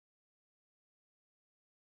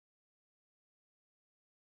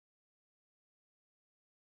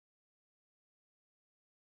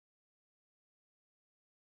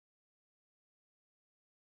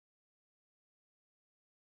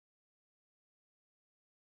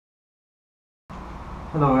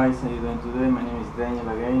Hello guys, how you doing today? My name is Daniel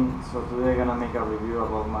again. So today I'm gonna make a review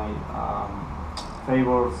about my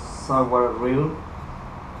favorite software reel,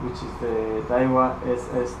 which is the Daiwa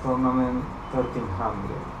SS Tornament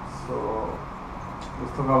 1300. So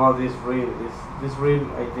let's talk about this reel. This reel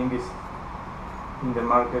I think is in the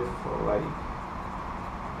market for like,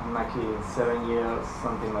 I'm not kidding, 7 years,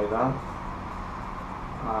 something like that.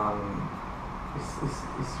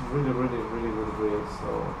 It's really good reel. So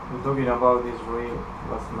we're talking about this reel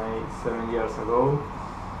was made 7 years ago.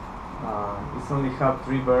 It's only have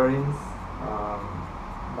 3 bearings,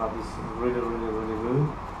 but it's really good.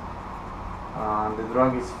 The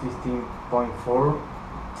drag is 15.4,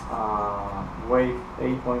 weight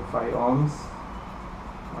 8.5 ounce.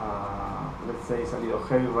 Let's say it's a little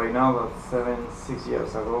heavy right now, but 6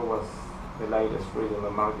 years ago was the lightest reel in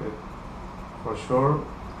the market for sure.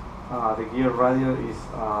 The gear radius is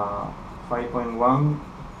 5.1,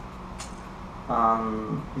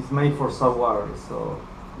 and it's made for saltwater, so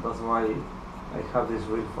that's why I have this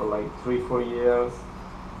reel for like 3-4 years,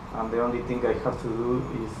 and the only thing I have to do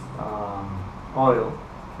is oil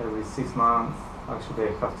every 6 months. Actually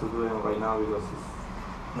I have to do it right now because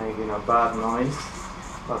it's making a bad noise,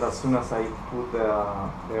 but as soon as I put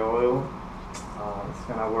the oil, it's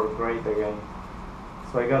gonna work great again.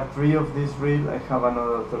 So I got 3 of this reel. I have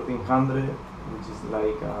another 1300, which is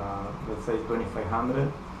like let's say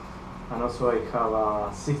 2500, and also I have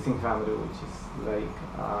a 1600, which is like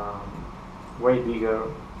way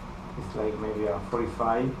bigger. It's like maybe a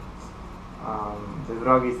 45. The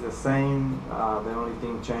drag is the same. The only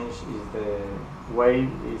thing changed is the weight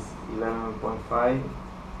is 11.5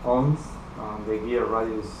 ounce. The gear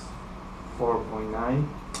radius is 4.9,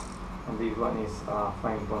 and this one is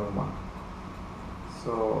 5.1.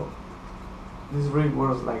 So this reel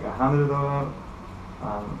was like $100,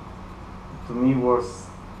 and to me was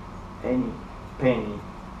any penny,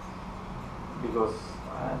 because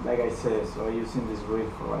like I said, so I'm using this reel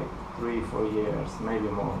for like 3-4 years, maybe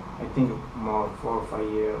more. I think more, 4 or 5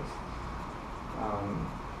 years.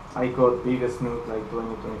 I got bigger snook like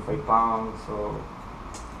 20-25 pounds, so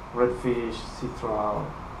redfish, sea trout,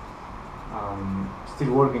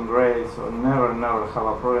 still working great, so never have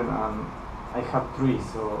a problem. And I have 3,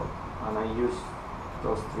 so, and I use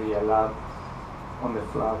those 3 a lot on the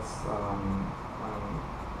flats.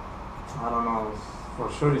 I don't know, for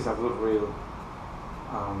sure it's a good reel.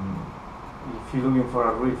 If you're looking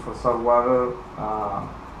for a reel for saltwater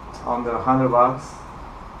under $100,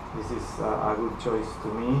 this is a good choice to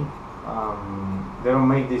me. They don't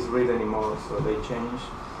make this reel anymore, so they changed.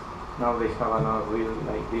 Now they have another reel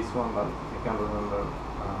like this one, but I can't remember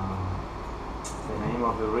the name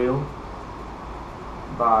of the reel.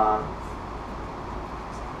 But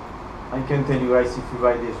I can tell you guys, if you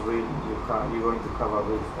buy this reel, you're going to have a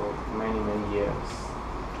reel for many years.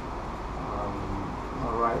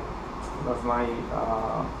 Alright, that's my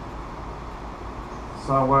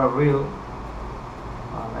software reel,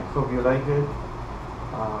 and I hope you like it.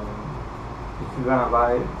 If you're gonna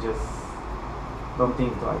buy it, just don't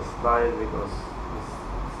think twice. Buy it because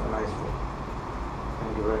it's a nice reel.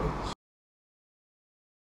 Thank you very much.